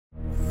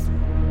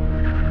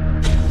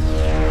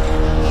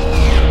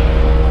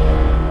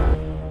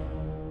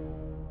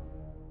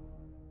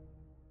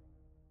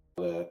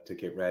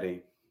get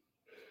ready.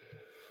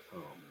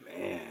 Oh,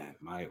 man,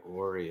 my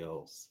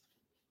Orioles.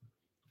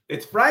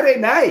 It's Friday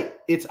night.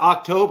 It's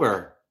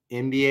October.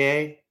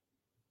 NBA,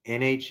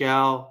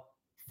 NHL,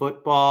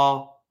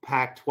 football,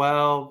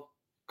 Pac-12,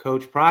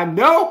 Coach Prime.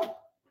 Nope.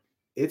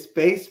 It's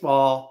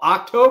baseball.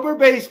 October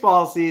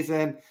baseball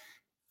season.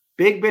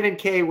 Big Ben and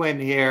K-Win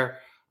here.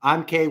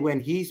 I'm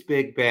K-Win. He's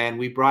Big Ben.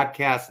 We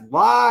broadcast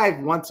live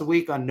once a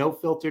week on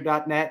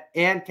NoFilter.net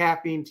and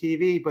Caffeine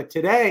TV. But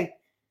today,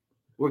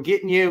 we're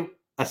getting you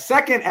a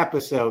second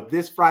episode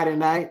this Friday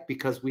night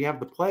because we have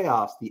the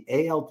playoffs, the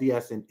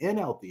ALDS and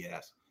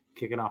NLDS,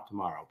 kicking off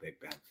tomorrow, Big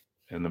Ben.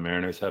 And the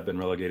Mariners have been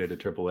relegated to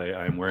AAA.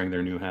 I am wearing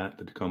their new hat,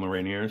 the Tacoma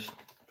Rainiers.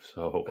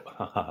 So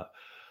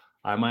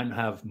I might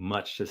have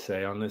much to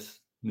say on these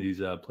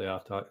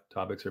playoff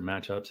topics or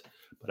matchups,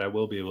 but I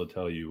will be able to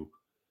tell you,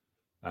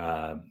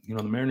 the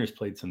Mariners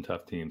played some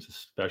tough teams,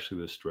 especially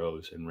the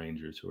Stros and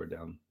Rangers who are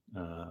down,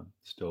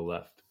 still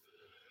left.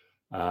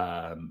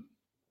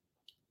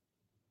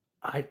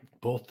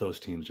 Both those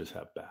teams just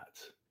have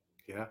bats.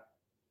 Yeah.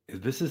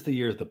 This is the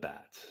year of the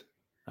bats.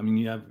 I mean,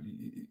 you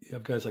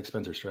have guys like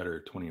Spencer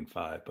Strider,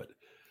 20-5, but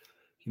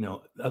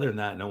other than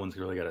that, no one's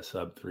really got a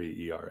sub-3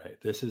 ERA.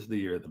 This is the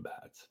year of the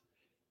bats.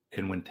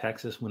 And when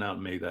Texas went out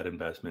and made that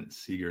investment,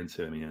 Seager and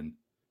Simeon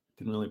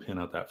didn't really pan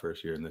out that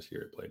first year, and this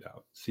year it played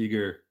out.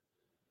 Seager,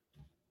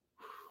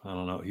 I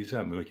don't know, he's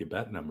got Mookie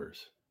Bet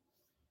numbers.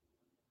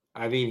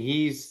 I mean,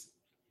 he's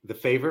the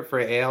favorite for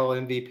AL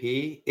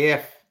MVP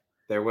if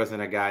there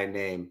wasn't a guy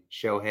named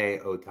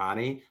Shohei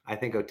Ohtani. I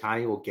think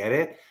Ohtani will get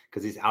it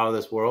because he's out of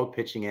this world,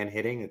 pitching and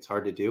hitting. It's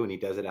hard to do, and he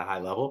does it at a high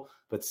level.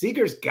 But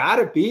Seager's got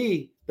to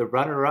be the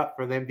runner-up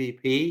for the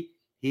MVP.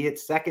 He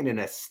hits second in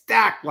a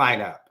stacked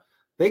lineup.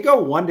 They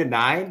go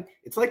 1-9.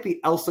 It's like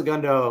the El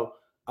Segundo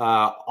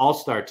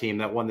All-Star team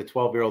that won the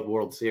 12-year-old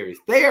World Series.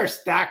 They are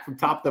stacked from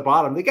top to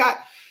bottom. They got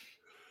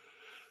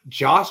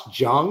Josh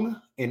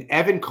Jung and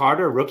Evan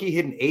Carter, rookie,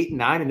 hitting 8 and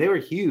 9, and they were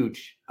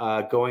huge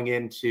going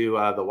into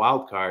the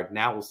wild card.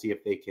 Now we'll see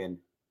if they can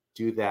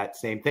do that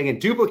same thing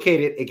and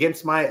duplicate it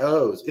against my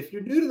O's. If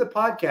you're new to the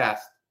podcast,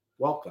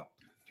 welcome.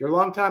 If you're a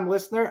longtime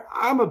listener,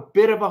 I'm a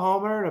bit of a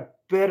homer and a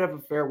bit of a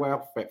fair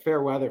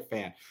weather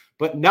fan,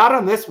 but not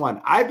on this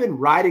one. I've been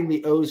riding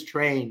the O's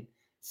train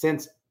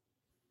since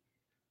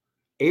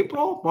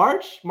April. No.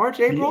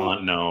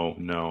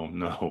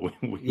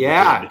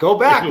 Yeah, go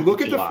back.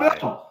 Look at the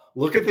film.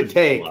 Look at the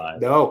tape.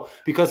 No,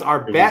 because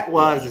our bet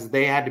was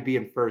they had to be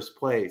in first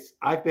place.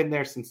 I've been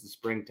there since the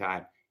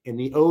springtime, and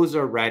the O's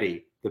are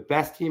ready. The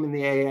best team in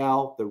the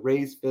AL, the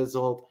Rays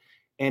fizzled,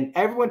 and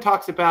everyone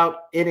talks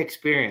about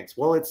inexperience.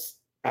 Well, it's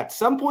at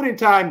some point in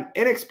time,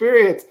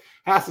 inexperience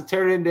has to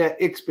turn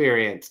into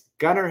experience.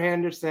 Gunnar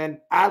Henderson,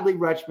 Adley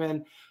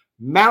Rutschman,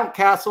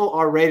 Mountcastle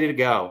are ready to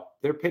go.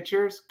 Their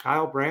pitchers,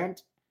 Kyle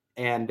Brandt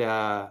and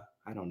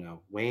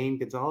Wayne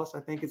Gonzalez, I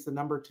think is the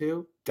number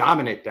 2,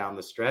 dominate down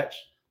the stretch.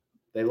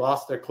 They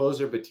lost their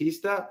closer,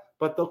 Batista,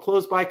 but they'll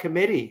close by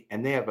committee,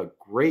 and they have a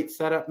great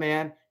setup,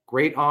 man,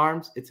 great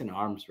arms. It's an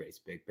arms race,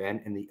 Big Ben,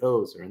 and the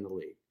O's are in the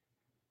lead.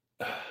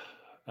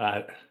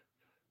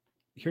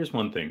 Here's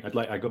one thing.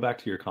 I go back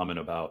to your comment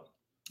about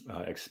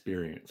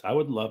experience. I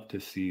would love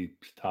to see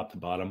top to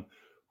bottom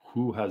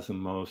who has the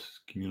most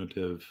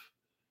cumulative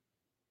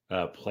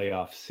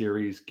playoff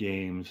series,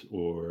 games,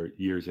 or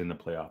years in the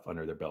playoff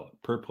under their belt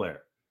per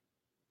player.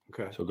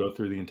 Okay. So go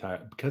through the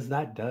entire, because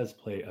that does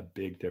play a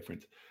big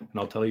difference. And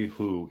I'll tell you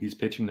who he's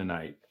pitching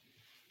tonight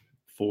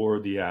for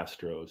the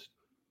Astros.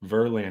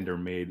 Verlander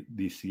made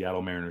the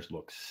Seattle Mariners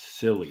look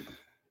silly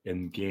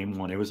in game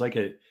 1. It was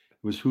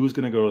who's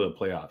going to go to the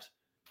playoffs.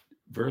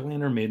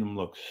 Verlander made them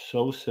look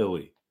so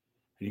silly.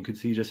 And you could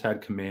see he just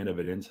had command of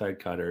an inside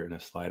cutter and a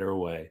slider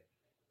away.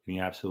 And he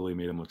absolutely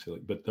made him look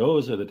silly. But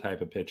those are the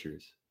type of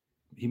pitchers.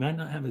 He might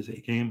not have his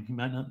A game. He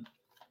might not.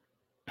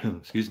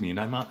 Excuse me, and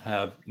I might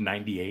have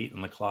 98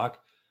 on the clock,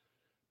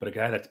 but a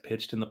guy that's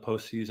pitched in the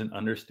postseason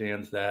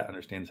understands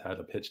how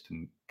to pitch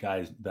to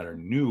guys that are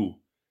new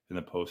in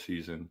the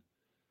postseason.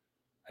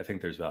 I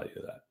think there's value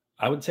to that.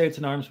 I would say it's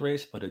an arms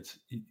race, but it's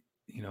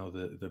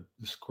the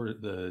score,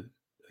 the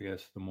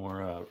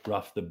more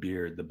rough the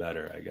beard, the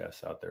better, I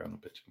guess, out there on the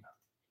pitching.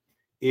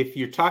 If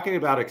you're talking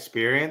about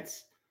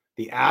experience,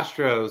 the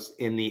Astros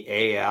in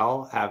the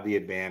AL have the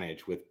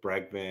advantage with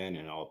Bregman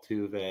and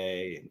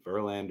Altuve and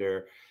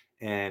Verlander.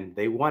 And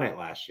they won it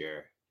last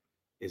year.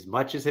 As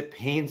much as it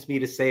pains me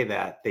to say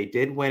that, they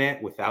did win it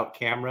without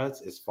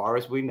cameras. As far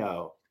as we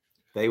know,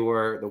 they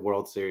were the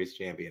World Series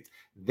champions.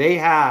 They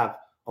have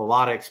a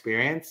lot of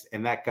experience.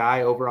 And that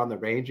guy over on the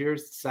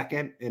Rangers,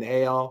 second in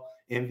AL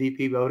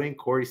MVP voting,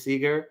 Corey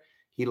Seager,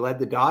 he led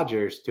the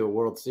Dodgers to a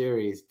World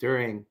Series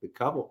during the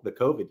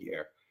COVID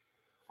year.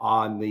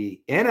 On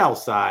the NL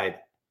side,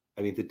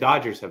 I mean, the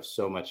Dodgers have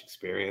so much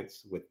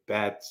experience with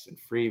Betts and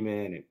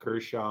Freeman and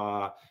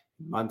Kershaw,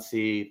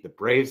 Muncy. The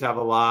Braves have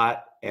a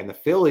lot, and the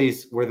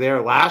Phillies were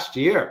there last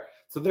year.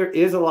 So there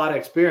is a lot of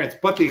experience,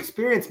 but the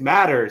experience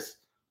matters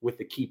with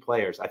the key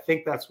players. I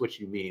think that's what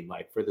you mean,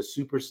 like for the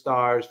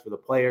superstars, for the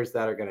players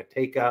that are going to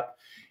take up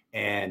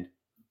and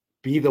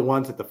be the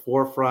ones at the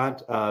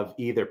forefront of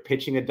either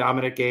pitching a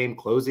dominant game,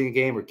 closing a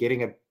game, or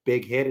getting a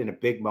big hit in a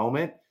big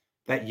moment,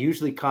 that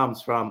usually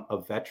comes from a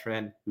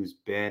veteran who's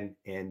been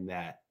in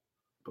that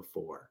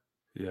before.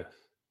 Yes.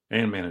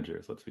 And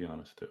managers, let's be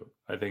honest too.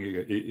 I think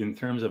in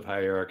terms of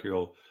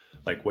hierarchical,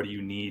 like what do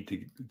you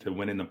need to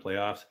win in the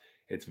playoffs?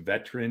 It's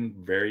veteran,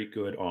 very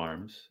good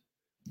arms,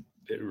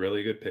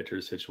 really good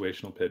pitchers,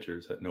 situational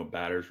pitchers that know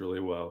batters really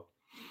well.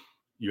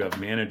 You have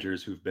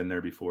managers who've been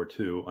there before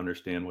too,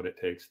 understand what it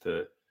takes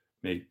to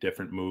make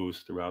different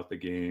moves throughout the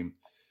game.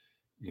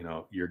 You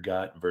know, your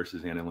gut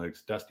versus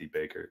analytics. Dusty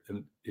Baker.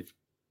 And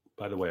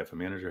by the way, if a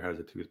manager has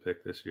a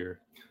toothpick this year,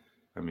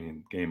 I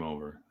mean, game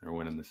over. They're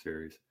winning the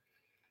series.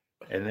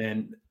 And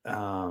then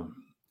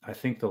I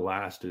think the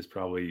last is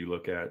probably you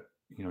look at,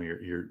 you know,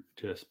 your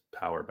just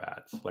power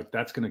bats. Like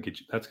that's going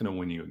to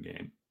win you a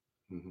game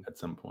at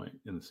some point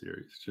in the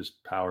series.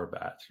 Just power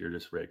bats. You're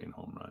just raking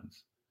home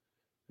runs.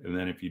 And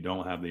then if you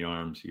don't have the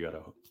arms, you got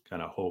to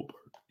kind of hope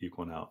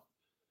equaling out.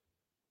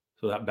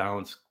 So that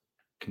balance,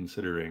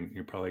 considering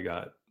you probably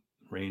got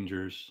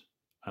Rangers.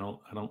 I don't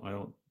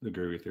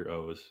agree with your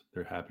O's.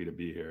 They're happy to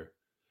be here.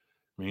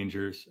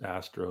 Rangers,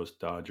 Astros,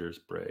 Dodgers,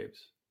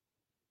 Braves.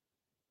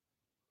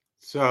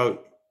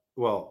 So,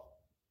 well,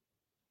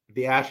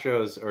 the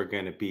Astros are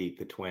going to beat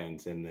the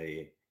Twins in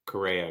the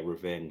Correa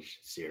Revenge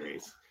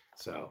series.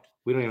 So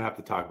we don't even have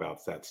to talk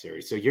about that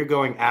series. So you're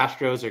going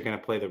Astros are going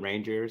to play the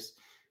Rangers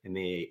in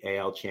the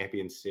AL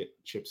Championship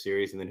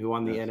Series. And then who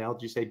on the NL?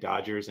 Did you say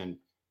Dodgers and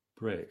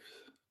Braves?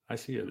 I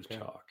see it as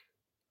chalk.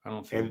 I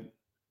don't see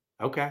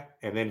Okay.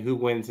 And then who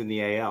wins in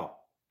the AL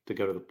to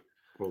go to the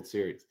World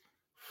Series?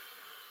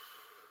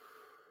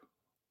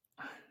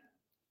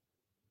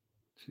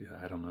 Gee,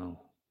 I don't know.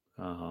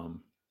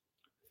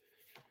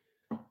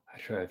 I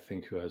try to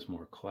think who has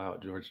more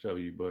clout. George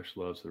W. Bush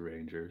loves the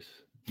Rangers.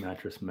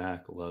 Mattress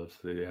Mac loves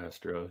the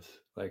Astros.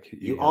 Like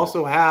you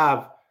also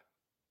have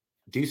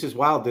Deuces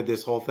Wild did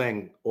this whole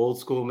thing: old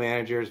school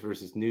managers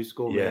versus new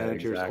school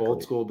managers, exactly.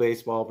 Old school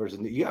baseball versus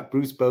new. You got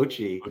Bruce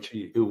Bochy,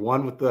 who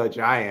won with the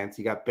Giants.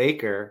 You got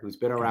Baker, who's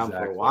been around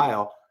for a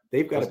while.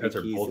 They've got to be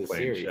keys to the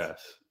series.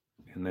 Chess.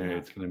 And there,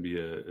 it's going to be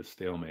a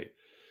stalemate.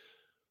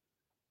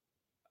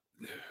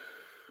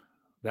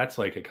 That's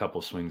like a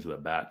couple swings of the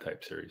bat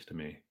type series to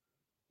me.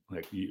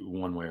 Like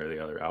one way or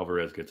the other.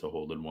 Alvarez gets a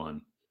hold in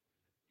one,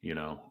 you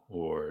know,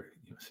 or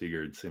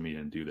Seager and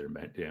Simeon do their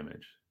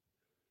damage.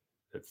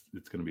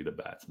 It's going to be the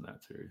bats in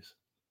that series.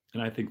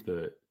 And I think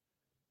I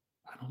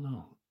don't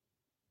know.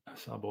 I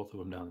saw both of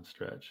them down the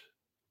stretch.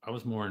 I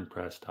was more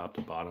impressed top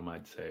to bottom,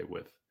 I'd say,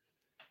 with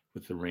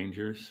the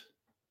Rangers,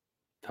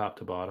 top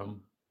to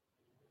bottom.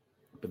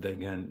 But then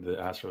again, the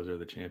Astros are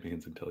the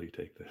champions until you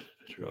take the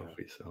trophy.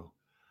 Yeah. So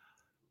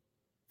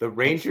the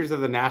Rangers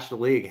of the National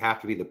League have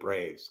to be the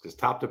Braves because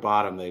top to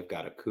bottom, they've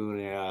got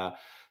Acuna,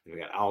 they've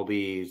got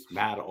Albies,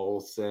 Matt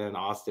Olson,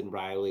 Austin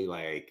Riley.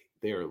 Like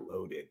they're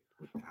loaded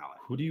with talent.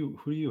 Who do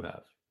you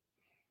have?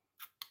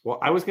 Well,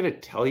 I was going to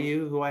tell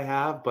you who I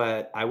have,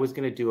 but I was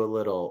going to do a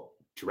little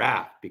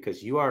draft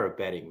because you are a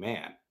betting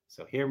man.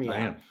 So hear me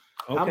out.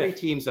 Okay. How many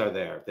teams are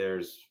there?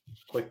 There's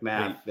quick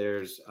math. 8.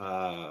 There's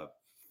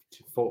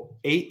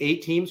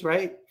 8 teams,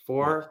 right?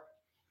 4.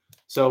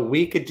 So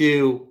we could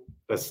do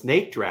a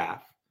snake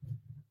draft.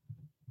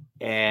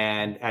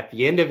 And at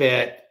the end of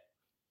it,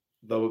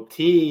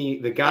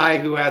 the guy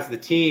who has the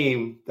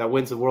team that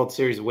wins the World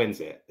Series wins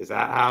it. Is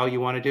that how you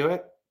want to do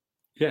it?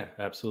 Yeah,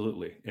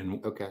 absolutely.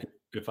 And okay,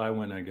 if I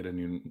win, I get a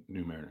new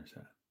Mariners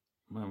hat.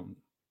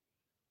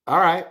 All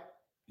right.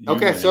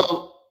 Okay,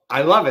 so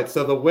I love it.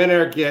 So the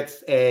winner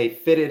gets a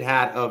fitted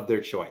hat of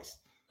their choice.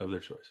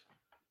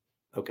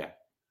 Okay.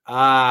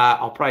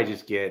 I'll probably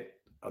just get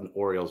an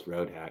Orioles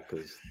road hat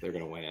because they're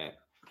going to win it.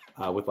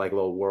 With like a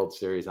little World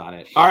Series on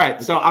it. All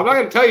right, so I'm not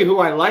going to tell you who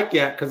I like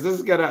yet because this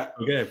is going to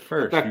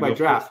affect my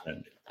draft.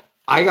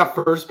 I got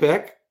first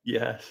pick.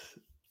 Yes.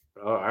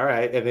 Oh, all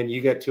right, and then you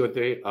get 2 and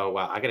 3. Oh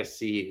wow, I got to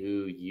see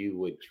who you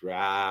would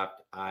draft.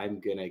 I'm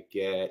gonna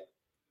get.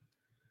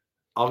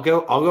 I'll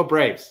go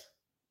Braves.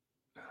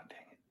 Oh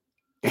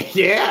dang it!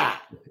 Yeah,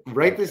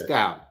 write this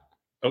down.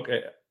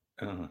 Okay,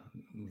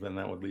 then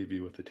that would leave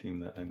you with the team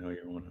that I know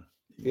you want to.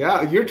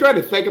 Yeah, you're trying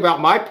to think about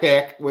my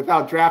pick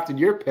without drafting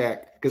your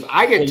pick because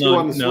I get 2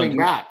 on the swing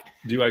back.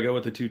 Do I go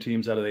with the 2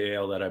 teams out of the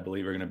AL that I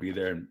believe are going to be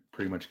there and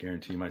pretty much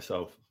guarantee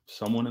myself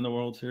someone in the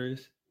World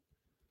Series?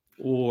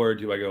 Or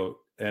do I go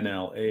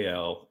NL,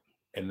 AL,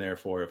 and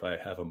therefore if I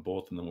have them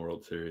both in the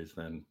World Series,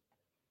 then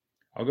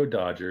I'll go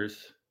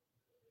Dodgers.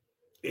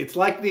 It's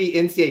like the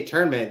NCAA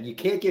tournament. You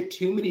can't get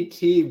too many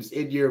teams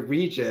in your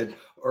region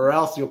or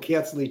else you'll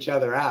cancel each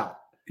other out.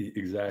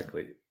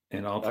 Exactly.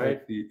 And I'll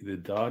take the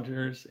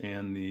Dodgers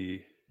and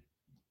the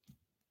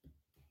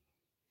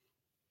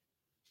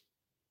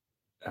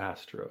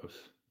Astros.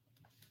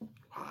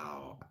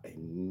 Wow. I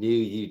knew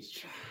you'd.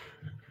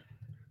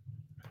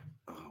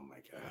 Oh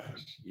my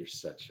gosh. You're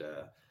such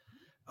a.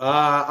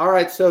 All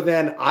right. So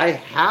then I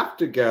have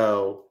to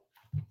go.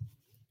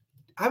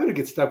 I'm going to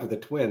get stuck with the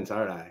Twins,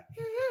 aren't I?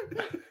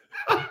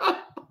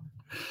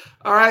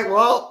 All right.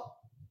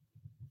 Well,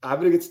 I'm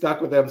going to get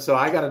stuck with them. So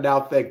I got to now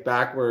think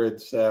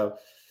backwards. So,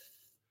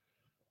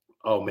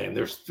 oh man,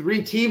 there's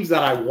 3 teams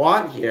that I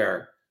want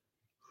here.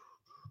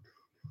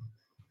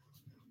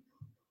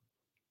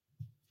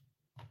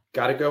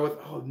 Got to go with,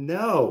 oh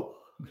no.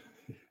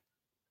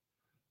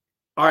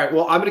 All right,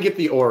 well, I'm going to get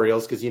the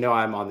Orioles because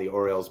I'm on the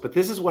Orioles, but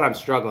this is what I'm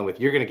struggling with.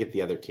 You're going to get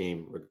the other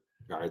team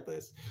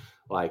regardless.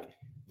 Like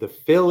the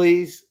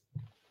Phillies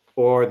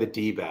or the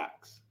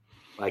D-backs.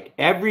 Like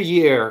every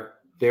year,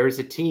 there's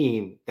a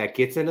team that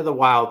gets into the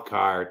wild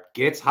card,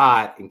 gets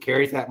hot, and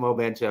carries that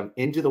momentum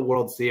into the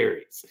World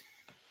Series.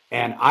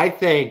 And I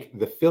think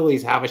the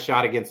Phillies have a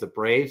shot against the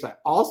Braves. I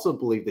also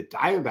believe the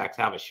Diamondbacks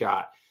have a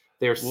shot.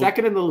 They're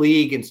second in the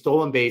league in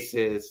stolen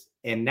bases.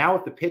 And now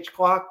with the pitch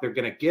clock, they're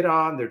going to get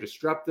on. They're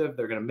disruptive.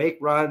 They're going to make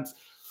runs.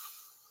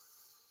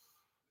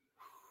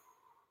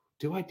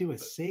 Do I do a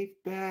safe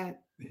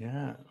bet?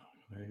 Yeah,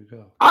 there you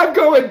go. I'm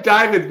going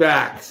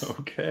Diamondbacks.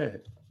 Okay.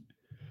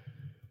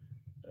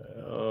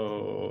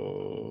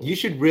 Oh. You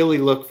should really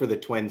look for the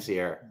Twins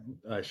here.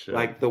 I should.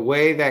 Like the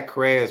way that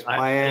Correa is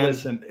playing.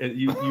 Listen,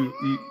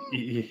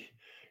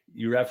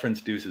 you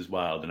referenced Deuces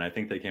Wild, and I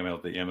think they came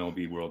out with the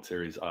MLB World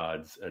Series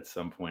odds at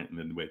some point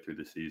midway through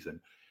the season.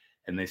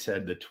 And they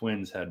said the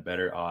Twins had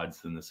better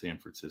odds than the San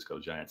Francisco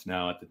Giants.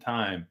 Now, at the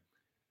time,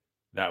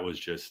 that was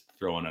just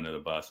thrown under the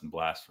bus and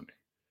blasphemy.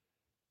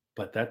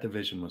 But that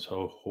division was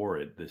so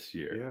horrid this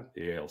year. Yeah.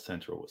 The AL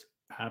Central was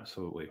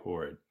absolutely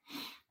horrid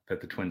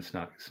that the Twins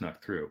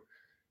snuck through.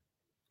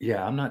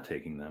 Yeah, I'm not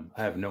taking them.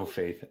 I have no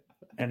faith in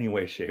any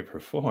way, shape,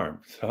 or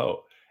form.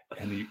 So,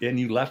 and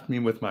you left me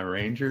with my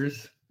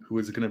Rangers, who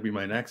was going to be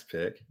my next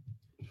pick.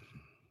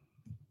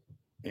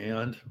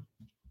 And,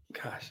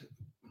 gosh,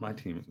 my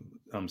team,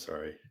 I'm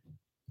sorry,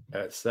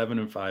 at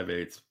 7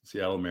 5/8,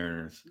 Seattle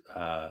Mariners,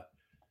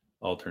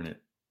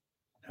 alternate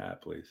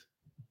hat, please.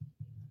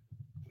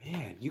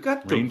 Man, you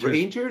got the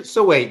Rangers.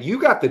 So wait, you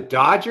got the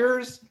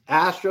Dodgers,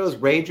 Astros,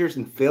 Rangers,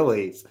 and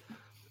Phillies.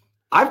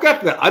 I've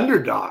got the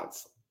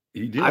underdogs.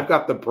 You do. I've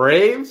got the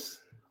Braves,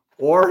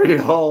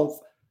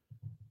 Orioles,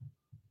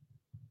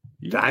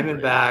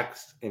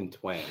 Diamondbacks, and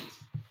Twins.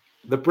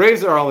 The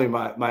Braves are only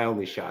my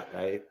only shot,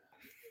 right?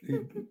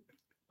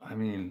 I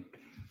mean,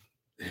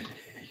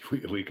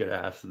 we could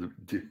ask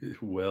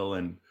Will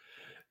and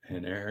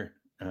Eric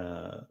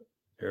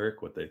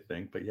what they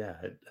think, but yeah,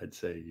 I'd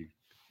say you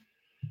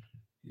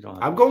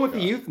don't. I'm going with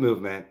the youth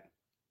movement.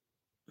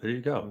 There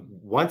you go.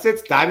 Once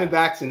it's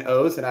Diamondbacks and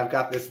O's, and I've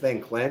got this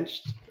thing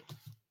clinched,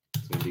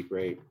 it's gonna be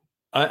great.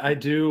 I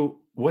do.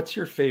 What's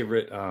your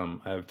favorite? I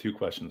have 2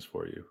 questions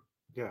for you.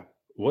 Yeah.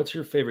 What's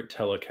your favorite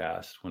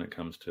telecast when it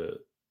comes to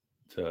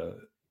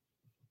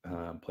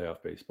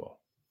playoff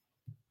baseball?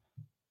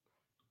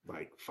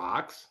 Like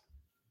Fox?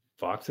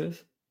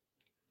 Fox's?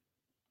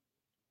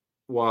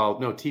 Well,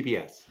 no,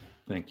 TBS.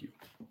 Thank you.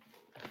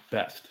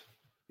 Best.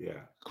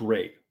 Yeah.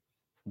 Great.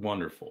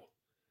 Wonderful.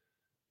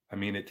 I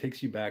mean, it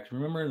takes you back.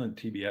 Remember when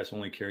TBS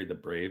only carried the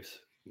Braves?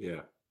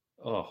 Yeah.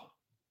 Oh,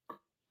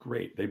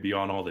 great. They'd be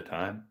on all the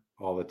time.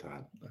 All the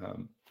time.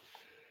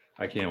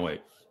 I can't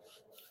wait.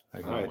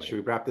 All right, should we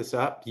wrap this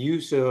up?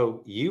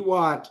 So you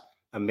want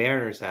a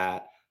Mariners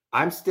hat.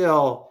 I'm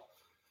still,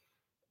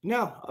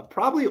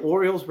 probably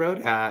Orioles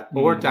road hat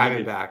or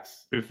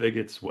Diamondbacks. If they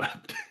get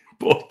swept,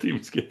 both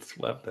teams get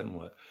swept, then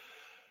what?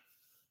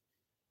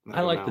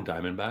 I like the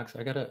Diamondbacks.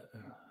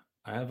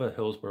 I have a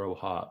Hillsborough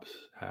Hops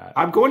hat.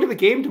 I'm going to the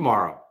game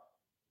tomorrow.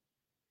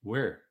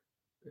 Where?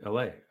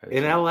 LA.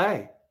 In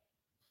LA.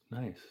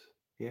 Nice.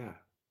 Yeah.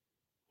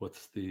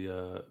 What's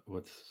the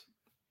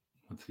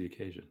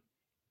occasion?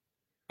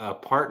 A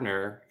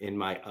partner in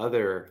my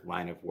other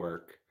line of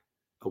work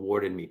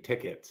awarded me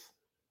tickets,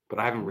 but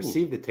I haven't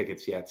received the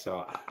tickets yet.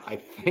 So I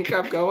think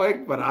I'm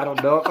going, but I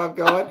don't know if I'm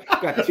going.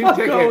 Got 2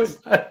 tickets.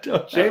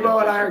 J-Mo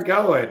and I are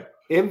going.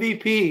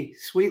 MVP,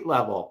 suite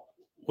level.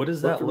 What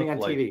does that look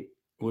like? TV.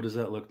 What does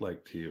that look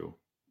like to you?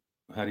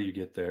 How do you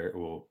get there?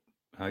 Well,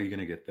 how are you going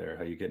to get there?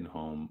 How are you getting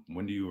home?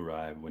 When do you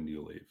arrive? When do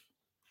you leave?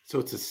 So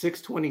it's a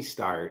 6:20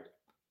 start.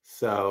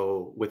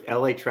 So with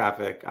LA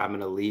traffic, I'm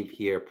going to leave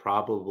here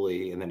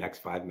probably in the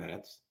next 5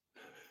 minutes.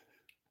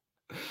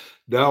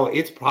 No,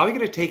 it's probably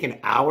going to take an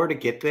hour to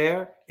get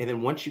there. And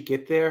then once you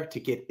get there, to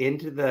get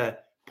into the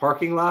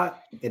parking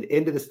lot and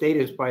into the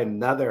stadium is probably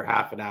another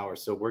half an hour.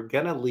 So we're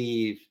going to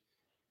leave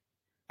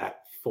at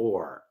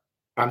 5.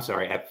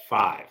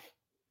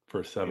 For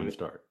a 7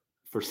 start.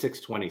 For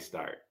 6:20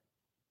 start.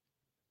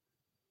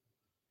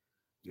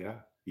 Yeah.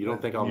 You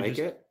don't think I'll make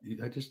it?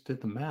 I just did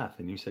the math,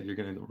 and you said you're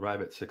going to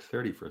arrive at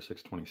 6:30 for a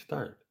 6:20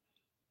 start.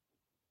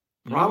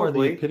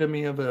 Probably. You are the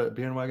epitome of a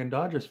bandwagon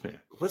Dodgers fan.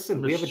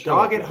 Listen, we have a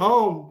dog at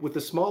home with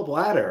a small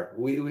bladder.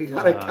 We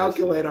got to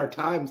calculate our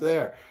times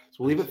there. So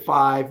we'll leave at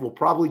 5. We'll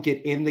probably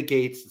get in the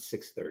gates at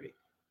 6:30.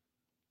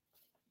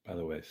 By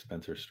the way,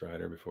 Spencer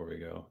Strider, before we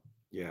go.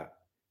 Yeah.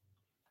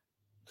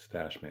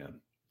 Stash man.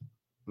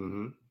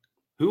 Mm-hmm.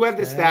 Who had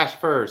the stash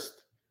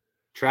first?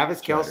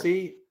 Travis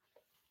Kelce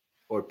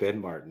or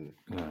Ben Martin?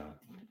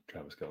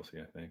 Travis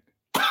Kelce, I think.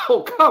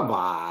 Oh, come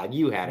on.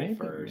 You had it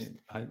first.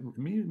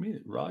 Me,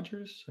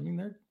 Rogers. I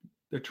mean,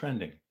 they're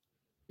trending.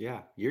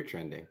 Yeah, you're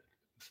trending.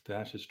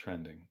 Stash is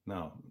trending.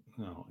 No.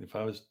 If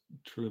I was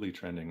truly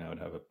trending, I would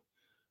have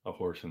a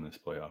horse in this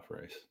playoff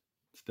race.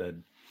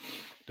 Instead,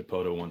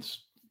 Dipoto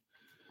wants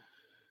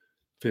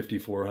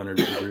 5,400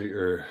 degree,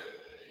 or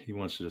he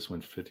wants to just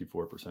win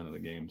 54% of the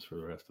games for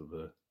the rest of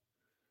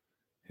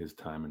his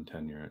time and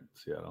tenure at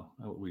Seattle.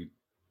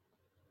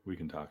 We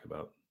can talk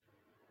about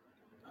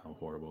how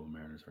horrible the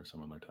Mariners are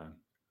some of their time.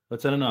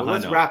 Let's end it on a high note.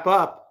 Let's wrap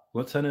up.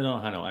 Let's end it on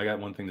a high note. I got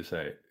one thing to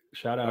say.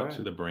 Shout out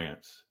to the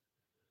Brants.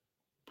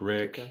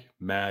 Brick,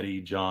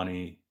 Maddie,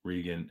 Johnny,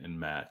 Regan, and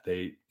Matt.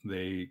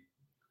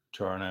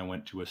 Char and I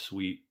went to a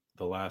suite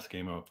the last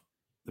game of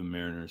the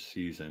Mariners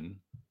season.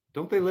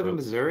 Don't they live in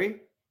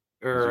Missouri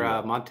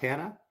or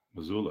Montana?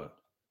 Missoula.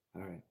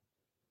 All right.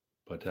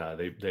 But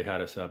they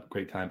had us up.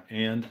 Great time.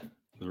 And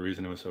the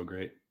reason it was so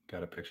great,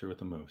 got a picture with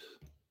the moose.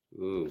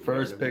 Ooh,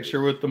 first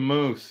picture with the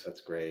moose. That's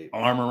great.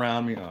 Arm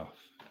around me. Oh,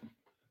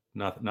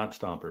 not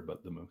Stomper,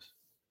 but the moose.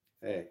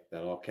 Hey,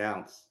 that all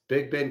counts.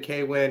 Big Ben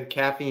K-Win,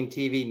 Caffeine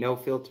TV, No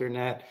Filter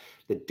Net.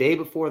 The day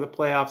before the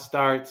playoff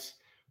starts,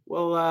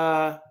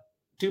 we'll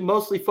do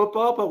mostly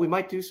football, but we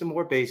might do some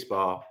more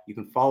baseball. You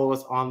can follow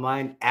us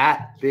online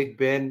at Big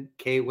Ben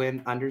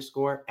K-Win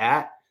 _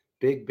 at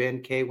Big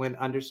Ben K-Win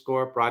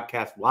 _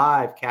 broadcast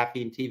live,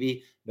 Caffeine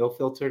TV,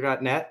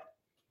 NoFilter.net.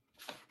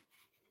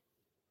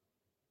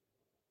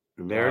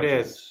 And there it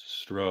is.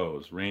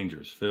 Stros,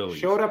 Rangers, Phillies.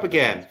 Show it up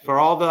again for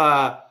all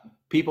the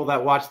people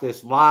that watch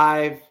this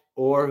live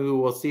or who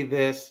will see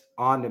this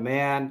on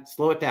demand.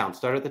 Slow it down.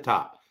 Start at the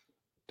top.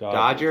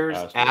 Dodgers,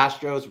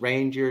 Astros,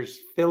 Rangers,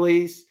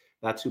 Phillies.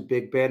 That's who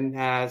Big Ben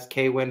has.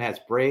 K-Win has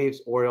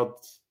Braves,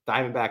 Orioles,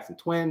 Diamondbacks, and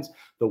Twins.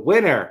 The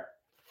winner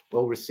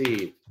will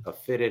receive a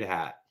fitted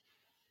hat.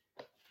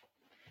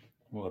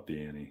 We'll up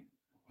the ante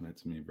when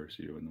it's me versus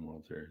you in the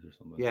World Series or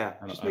something. Yeah,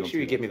 just make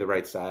sure you give me the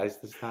right size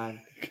this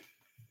time.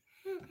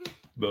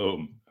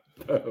 Boom.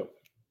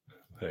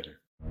 Later.